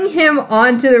fling him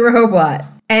onto the robot.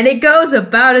 And it goes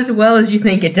about as well as you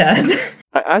think it does.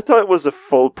 I thought it was a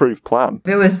foolproof plan.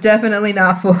 It was definitely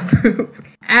not foolproof.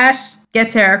 Ash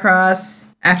gets Heracross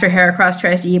after Heracross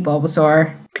tries to eat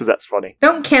Bulbasaur. Because that's funny.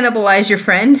 Don't cannibalize your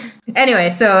friend.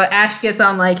 Anyway, so Ash gets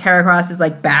on Heracross's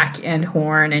back and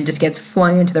horn and just gets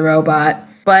flung into the robot.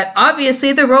 But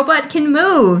obviously the robot can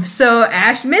move, so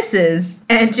Ash misses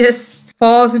and just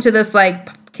falls into this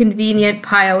convenient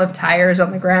pile of tires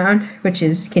on the ground, which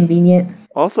is convenient.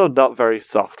 Also not very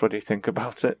soft when you think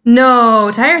about it.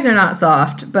 No, tires are not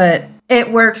soft, but it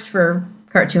works for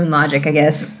cartoon logic, I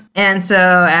guess. And so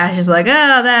Ash is like,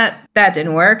 oh, that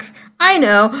didn't work. I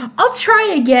know, I'll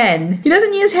try again. He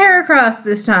doesn't use Heracross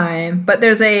this time, but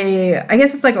there's I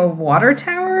guess it's a water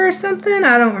tower or something?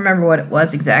 I don't remember what it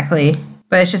was exactly.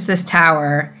 But it's just this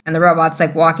tower, and the robot's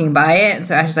walking by it, and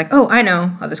so Ash is like, oh, I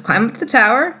know, I'll just climb up the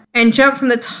tower and jump from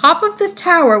the top of this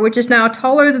tower, which is now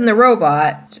taller than the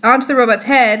robot, onto the robot's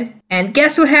head, and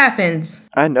guess what happens?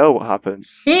 I know what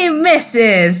happens. He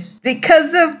misses!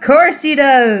 Because of course he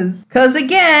does! Because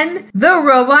again, the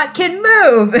robot can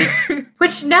move!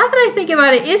 Which, now that I think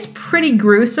about it, is pretty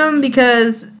gruesome,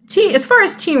 because as far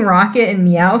as Team Rocket and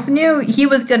Meowth knew, he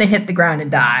was gonna hit the ground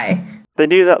and die. They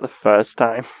knew that the first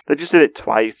time. They just did it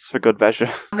twice for good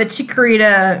measure. But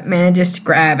Chikorita manages to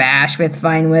grab Ash with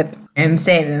Vine Whip and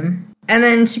save him. And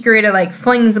then Chikorita, like,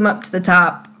 flings him up to the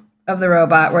top of the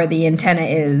robot where the antenna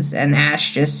is, and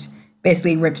Ash just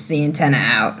basically rips the antenna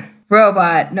out.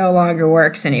 Robot no longer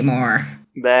works anymore.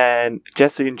 Then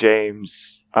Jesse and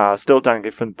James are still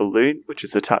dangling from the balloon, which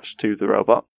is attached to the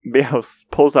robot. Meowth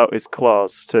pulls out his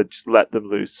claws to just let them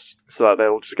loose, so that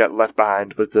they'll just get left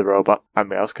behind with the robot, and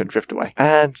Meowth can drift away.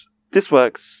 And this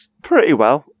works pretty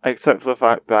well, except for the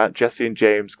fact that Jesse and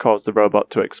James cause the robot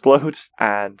to explode,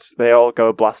 and they all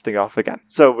go blasting off again.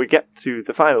 So we get to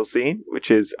the final scene, which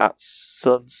is at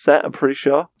sunset, I'm pretty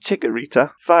sure.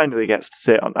 Chikorita finally gets to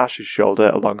sit on Ash's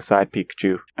shoulder alongside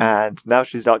Pikachu, and now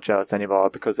she's not jealous anymore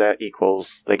because they're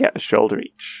equals. They get a shoulder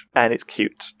each, and it's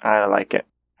cute, and I like it.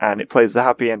 And it plays the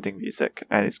happy ending music,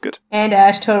 and it's good. And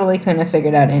Ash totally couldn't have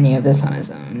figured out any of this on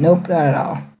his own. Nope, not at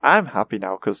all. I'm happy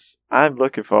now, because I'm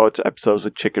looking forward to episodes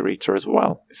with Chikorita as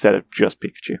well, instead of just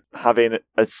Pikachu. Having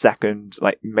a second,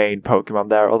 main Pokemon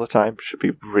there all the time should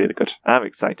be really good. I'm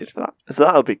excited for that. So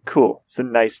that'll be cool. It's a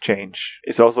nice change.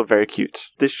 It's also very cute.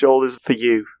 This shoulder's for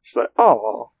you. She's like,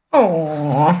 oh.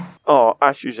 Aww. Oh,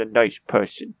 Ash is a nice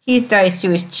person. He's nice to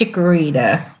his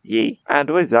Chikorita. Yeah. And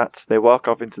with that, they walk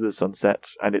off into the sunset,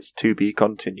 and it's to be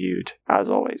continued, as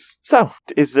always. So,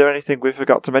 is there anything we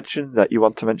forgot to mention that you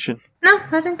want to mention? No,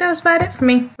 I think that was about it for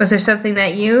me. Was there something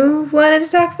that you wanted to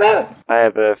talk about? I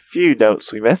have a few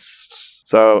notes we missed.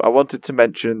 So, I wanted to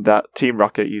mention that Team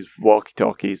Rocket use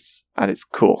walkie-talkies, and it's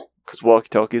cool, because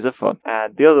walkie-talkies are fun.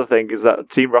 And the other thing is that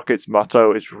Team Rocket's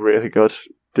motto is really good,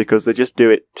 because they just do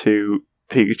it to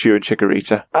Pikachu and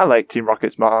Chikorita. I like Team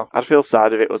Rocket's motto. I'd feel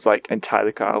sad if it was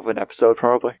entirely cut out of an episode,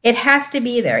 probably. It has to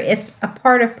be there. It's a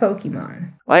part of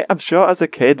Pokemon. I'm sure as a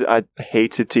kid I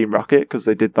hated Team Rocket because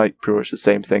they did pretty much the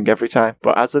same thing every time.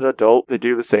 But as an adult, they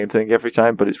do the same thing every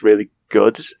time, but it's really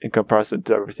good in comparison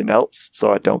to everything else,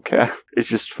 so I don't care. It's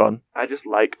just fun. I just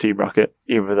like Team Rocket,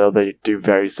 even though they do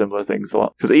very similar things a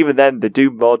lot. Because even then, they do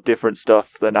more different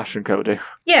stuff than Ash and Co do.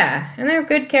 Yeah, and they're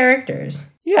good characters.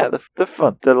 Yeah, they're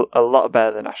fun. They're a lot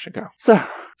better than Ash and Co. So,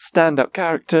 stand-up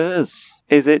characters.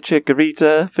 Is it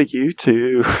Chikorita for you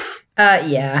too?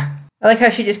 Yeah. I like how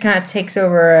she just kind of takes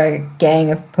over a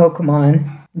gang of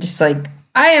Pokemon. Just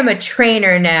I am a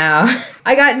trainer now.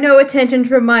 I got no attention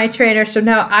from my trainer, so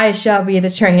now I shall be the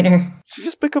trainer. She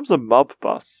just becomes a mob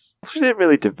boss. She didn't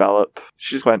really develop.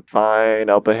 She just went, fine,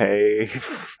 I'll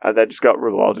behave. And then just got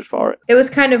rewarded for it. It was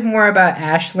kind of more about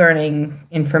Ash learning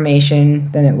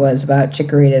information than it was about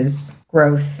Chikorita's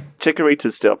growth.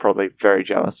 Chikorita's still probably very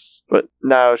jealous, but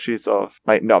now she's sort of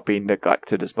not being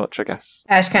neglected as much, I guess.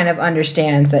 Ash kind of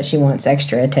understands that she wants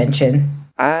extra attention.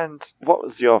 And what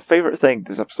was your favourite thing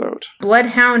this episode?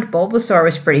 Bloodhound Bulbasaur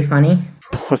was pretty funny.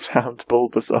 Bloodhound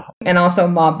Bulbasaur. And also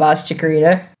Mob Boss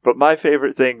Chikorita. But my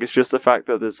favourite thing is just the fact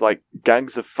that there's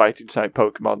gangs of fighting type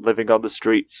Pokemon living on the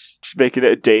streets, just making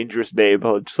it a dangerous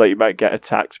neighborhood, just you might get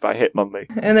attacked by Hitmonlee.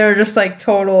 And they're just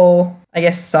total, I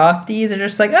guess, softies. They're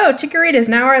just oh, Chikorita's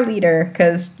now our leader,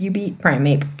 because you beat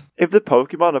Primeape. If the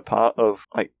Pokemon are part of,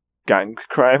 gang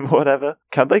crime or whatever,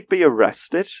 can they be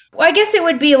arrested? Well, I guess it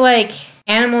would be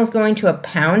animals going to a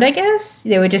pound, I guess.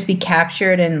 They would just be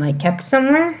captured and kept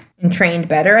somewhere and trained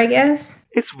better, I guess.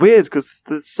 It's weird because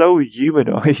they're so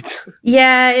humanoid.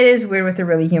 Yeah, it is weird with the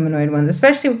really humanoid ones,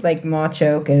 especially with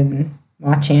Machoke and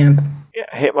Machamp. Yeah,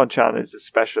 Hitmonchan is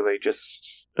especially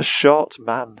just a short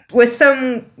man. With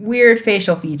some weird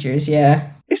facial features,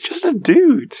 yeah. It's just a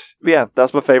dude. Yeah,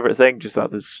 that's my favourite thing, just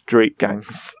that there's street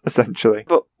gangs, essentially.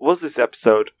 But was this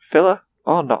episode filler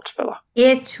or not filler?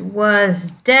 It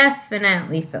was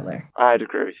definitely filler. I'd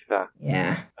agree with you there.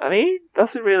 Yeah. I mean,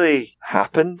 nothing really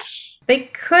happened. They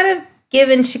could have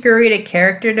given Chikorita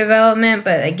character development,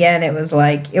 but again, it was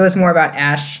more about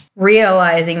Ash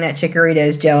realizing that Chikorita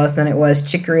is jealous than it was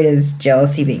Chikorita's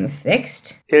jealousy being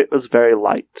fixed. It was very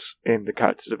light in the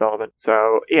character development,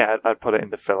 so yeah, I'd put it in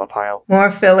the filler pile.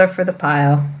 More filler for the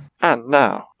pile. And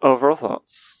now, overall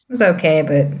thoughts. It was okay,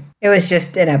 but it was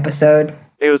just an episode.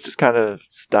 It was just kind of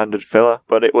standard filler,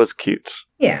 but it was cute.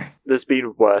 Yeah. There's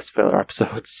been worse filler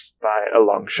episodes by a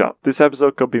long shot. This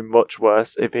episode could be much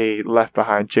worse if he left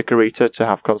behind Chikorita to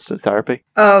have constant therapy.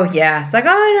 Oh, yeah. It's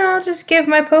I'll just give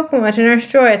my Pokemon to Nurse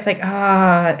Joy. It's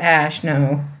Ash,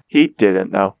 no. He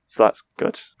didn't, though, so that's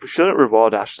good. We shouldn't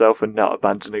reward Ash, though, for not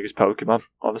abandoning his Pokemon,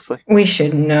 honestly. We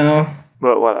shouldn't, no.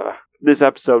 But whatever. This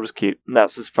episode was cute, and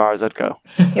that's as far as I'd go.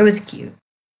 It was cute.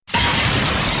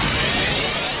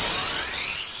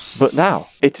 But now,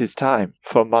 it is time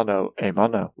for Mono a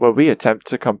Mono, where we attempt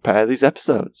to compare these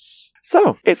episodes.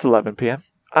 So, it's 11 PM.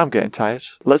 I'm getting tired.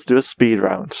 Let's do a speed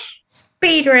round.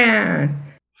 Speed round.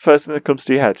 First thing that comes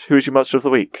to your head, who's your monster of the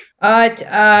week?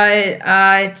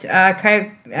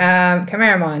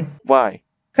 Chimeramon. Why?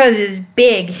 Because it's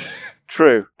big.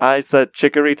 True. I said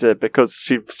Chikorita because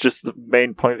she's just the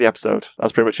main point of the episode.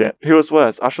 That's pretty much it. Who was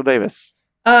worse, Ash or Davis?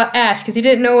 Ash, because he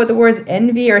didn't know what the words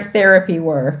envy or therapy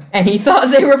were, and he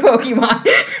thought they were Pokemon.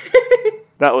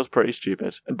 That was pretty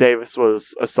stupid. And Davis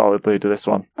was a solid lead to this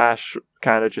one. Ash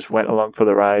kind of just went along for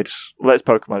the ride, let his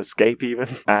Pokemon escape even,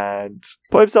 and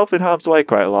put himself in harm's way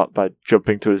quite a lot by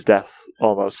jumping to his death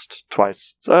almost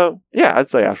twice. So, yeah, I'd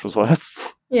say Ash was worse.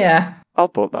 Yeah. I'll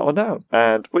put that one down.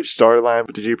 And which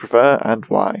storyline did you prefer and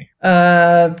why?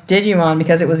 Digimon,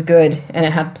 because it was good, and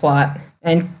it had plot,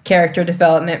 and character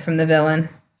development from the villain.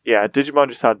 Yeah, Digimon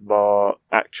just had more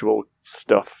actual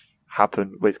stuff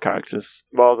happen with characters,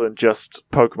 more than just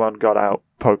Pokemon got out,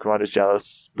 Pokemon is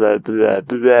jealous, blah, blah,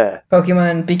 blah, blah.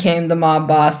 Pokemon became the mob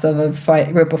boss of a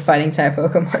group of fighting type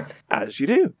Pokemon. As you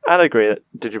do. I'd agree that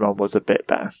Digimon was a bit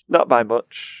better. Not by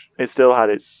much. It still had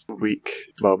its weak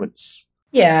moments.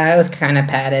 Yeah, it was kind of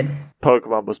padded.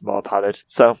 Pokemon was more padded,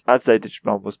 so I'd say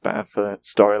Digimon was better for the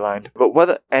storyline. But were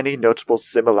there any notable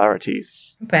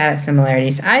similarities? Bad at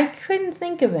similarities. I couldn't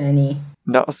think of any.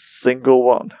 Not a single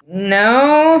one.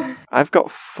 No. I've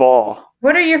got 4.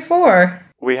 What are your 4?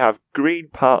 We have green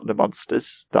partner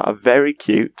monsters that are very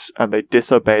cute and they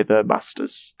disobey their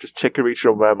masters. Just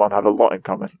Chikorita and Wormmon have a lot in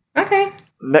common. Okay.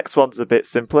 Next one's a bit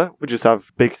simpler. We just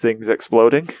have big things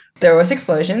exploding. There was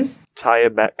explosions. Tire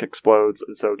mech explodes,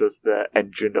 and so does the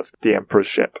engine of the Emperor's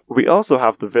ship. We also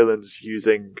have the villains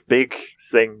using big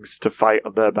things to fight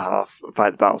on their behalf and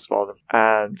fight the battles for them.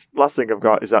 And last thing I've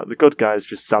got is that the good guys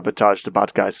just sabotage the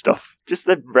bad guys' stuff. Just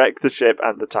they wreck the ship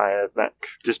and the tire mech,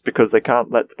 just because they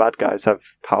can't let the bad guys have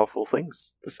powerful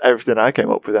things. That's everything I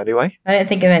came up with anyway. I didn't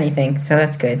think of anything, so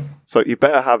that's good. So you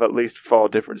better have at least 4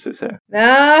 differences here.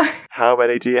 No. How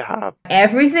many do you have?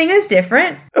 Everything is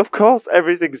different. Of course,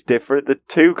 everything's different. They're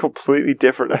 2 completely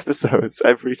different episodes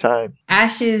every time.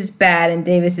 Ash is bad and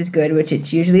Davis is good, which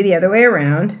it's usually the other way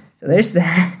around. So there's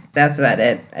that. That's about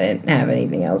it. I didn't have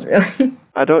anything else, really.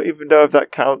 I don't even know if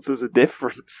that counts as a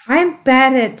difference. I'm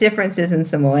bad at differences and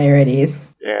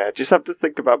similarities. Yeah, just have to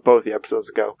think about both the episodes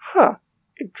and go,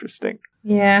 interesting.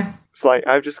 Yeah. It's like,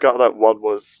 I've just got that one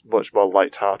was much more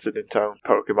light-hearted in tone.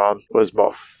 Pokemon was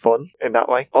more fun in that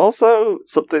way. Also,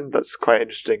 something that's quite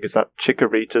interesting is that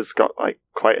Chikorita's got,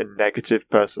 quite a negative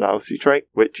personality trait,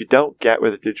 which you don't get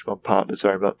with the Digimon partners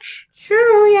very much.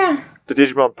 True, yeah. The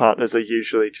Digimon partners are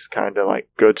usually just kind of,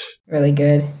 good. Really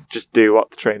good. Just do what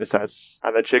the trainer says.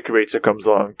 And then Chikorita comes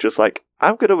along just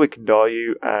I'm going to ignore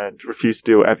you and refuse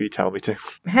to do whatever you tell me to.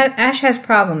 Ash has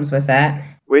problems with that.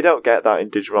 We don't get that in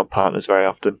Digimon partners very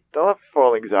often. They'll have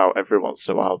fallings out every once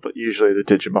in a while, but usually the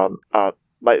Digimon aren't.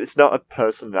 It's not a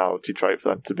personality trait for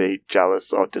them to be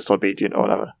jealous or disobedient or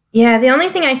whatever. Yeah, the only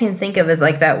thing I can think of is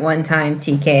that one time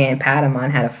TK and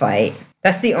Patamon had a fight.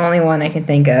 That's the only one I can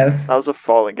think of. That was a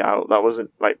falling out. That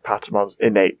wasn't Patamon's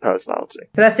innate personality.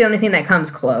 But that's the only thing that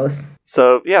comes close.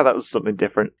 So, yeah, that was something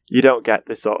different. You don't get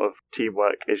this sort of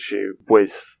teamwork issue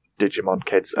with Digimon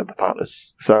kids and the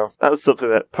partners. So that was something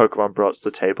that Pokemon brought to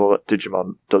the table that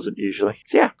Digimon doesn't usually.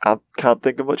 So yeah, I can't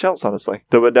think of much else, honestly.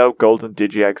 There were no golden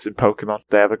Digi-Eggs in Pokemon.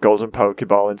 They have a golden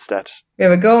Pokeball instead. We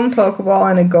have a golden Pokeball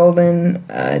and a golden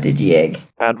Digi-Egg.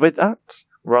 And with that,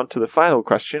 we're on to the final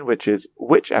question, which is,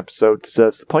 which episode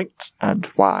deserves the point and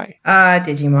why?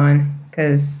 Digimon.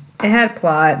 Because it had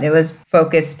plot, it was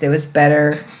focused, it was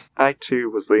better. I too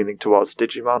was leaning towards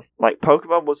Digimon.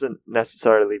 Pokemon wasn't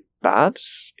necessarily bad,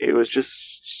 it was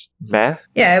just meh.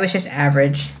 Yeah, it was just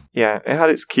average. Yeah, it had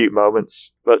its cute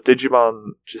moments, but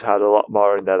Digimon just had a lot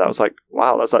more in there that was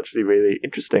wow, that's actually really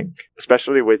interesting.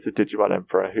 Especially with the Digimon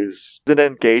Emperor, who's an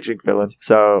engaging villain.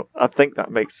 So I think that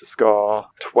makes the score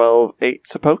 12-8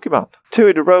 to Pokemon. 2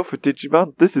 in a row for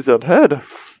Digimon. This is unheard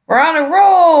of. We're on a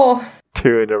roll!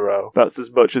 2 in a row. That's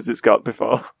as much as it's got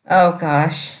before. Oh,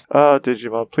 gosh. Oh,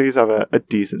 Digimon, please have a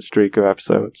decent streak of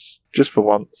episodes. Just for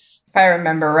once. If I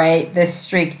remember right, this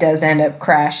streak does end up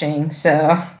crashing,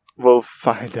 so... We'll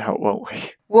find out, won't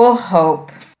we? We'll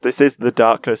hope. This is the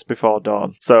darkness before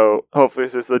dawn, so hopefully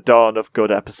this is the dawn of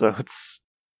good episodes.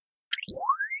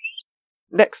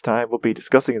 Next time we'll be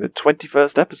discussing the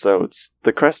 21st episodes,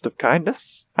 The Crest of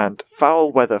Kindness and Foul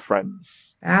Weather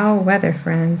Friends. Foul Weather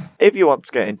Friends. If you want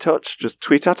to get in touch, just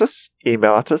tweet at us,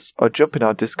 email at us, or jump in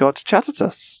our Discord to chat at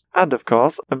us. And of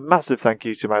course, a massive thank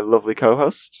you to my lovely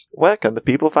co-host. Where can the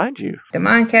people find you? The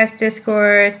Moncast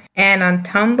Discord, and on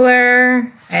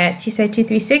Tumblr at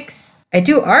Chisai236. I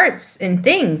do arts and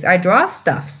things. I draw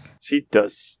stuffs. She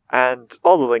does. And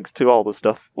all the links to all the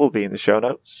stuff will be in the show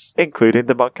notes, including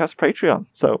the Modcast Patreon.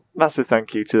 So, massive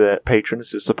thank you to the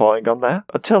patrons who are supporting on there.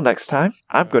 Until next time,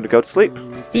 I'm going to go to sleep.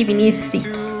 Stevie needs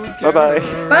sleeps. Bye-bye.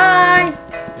 Bye!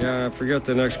 Yeah, I forget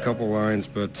the next couple lines,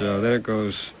 but then it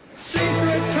goes...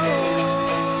 Secret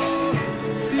tunnel,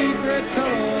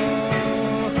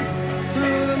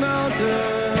 through the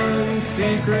mountains,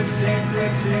 secret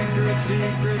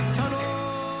tunnel,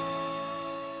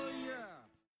 yeah.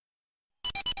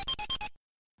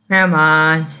 Come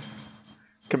on.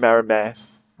 Chimera Meh.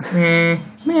 Meh,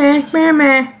 meh, meh,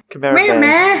 meh. Chimera Meh, Meh.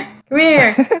 meh. Come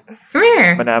here. Come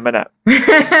here. Mana, mana.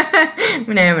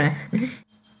 Mana, mana.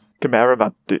 Chimera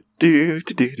Man. Do, do,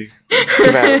 do, do, do.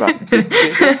 Chimera Man. Do, do,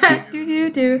 do, do.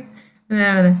 Do.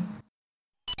 Mana, mana.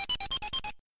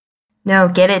 No,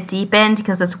 get it deepened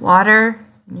because it's water.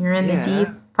 You're in Yeah. the deep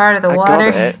part of the I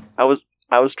water. got it.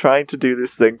 I was trying to do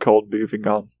this thing called moving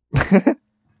on.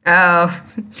 Oh,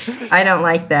 I don't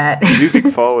like that.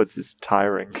 Moving forwards is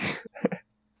tiring.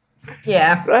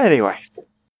 Yeah. But anyway.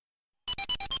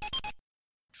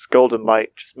 This golden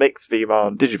light just makes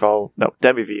Vmon digivolve. No,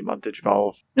 Demi-Vmon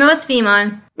digivolve. No, it's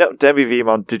Vmon. No,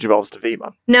 Demi-Vmon digivolves to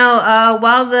Vmon. No,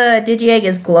 while the Digi-Egg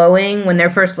is glowing, when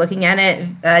they're first looking at it,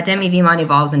 Demi-Vmon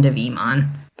evolves into Vmon.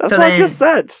 That's what I just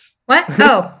said. What?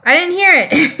 Oh, I didn't hear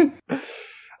it.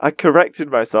 I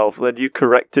corrected myself, then you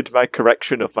corrected my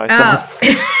correction of myself.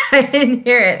 Oh, I didn't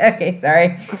hear it. Okay,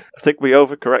 sorry. I think we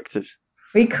overcorrected.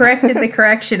 We corrected the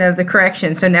correction of the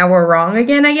correction, so now we're wrong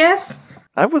again, I guess?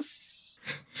 I was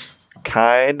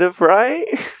kind of right.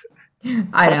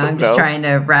 I know, I'm just trying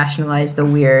to rationalize the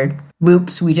weird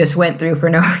loops we just went through for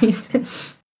no reason.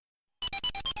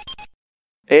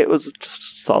 It was just a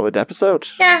solid episode.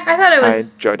 Yeah, I thought it I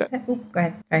was... enjoyed it. Ooh, go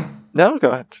ahead. Sorry. No, go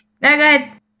ahead. No, go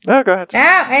ahead. No, go ahead. No,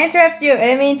 I interrupted you. I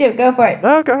didn't mean to. Go for it.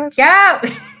 No, go ahead. Go!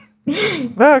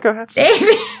 No, go ahead.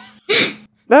 Davey!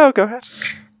 No, go ahead.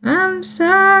 I'm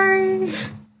sorry.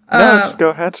 No, just go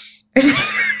ahead.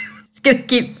 It's gonna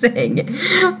keep saying it.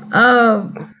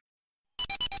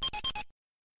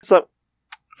 So,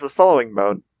 for the following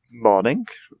morning.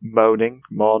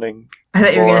 I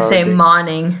thought you were gonna say Morning.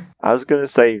 mourning. I was going to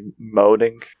say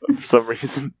moaning for some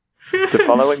reason. The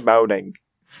following morning.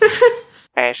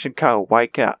 Ash and Co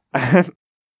wake up.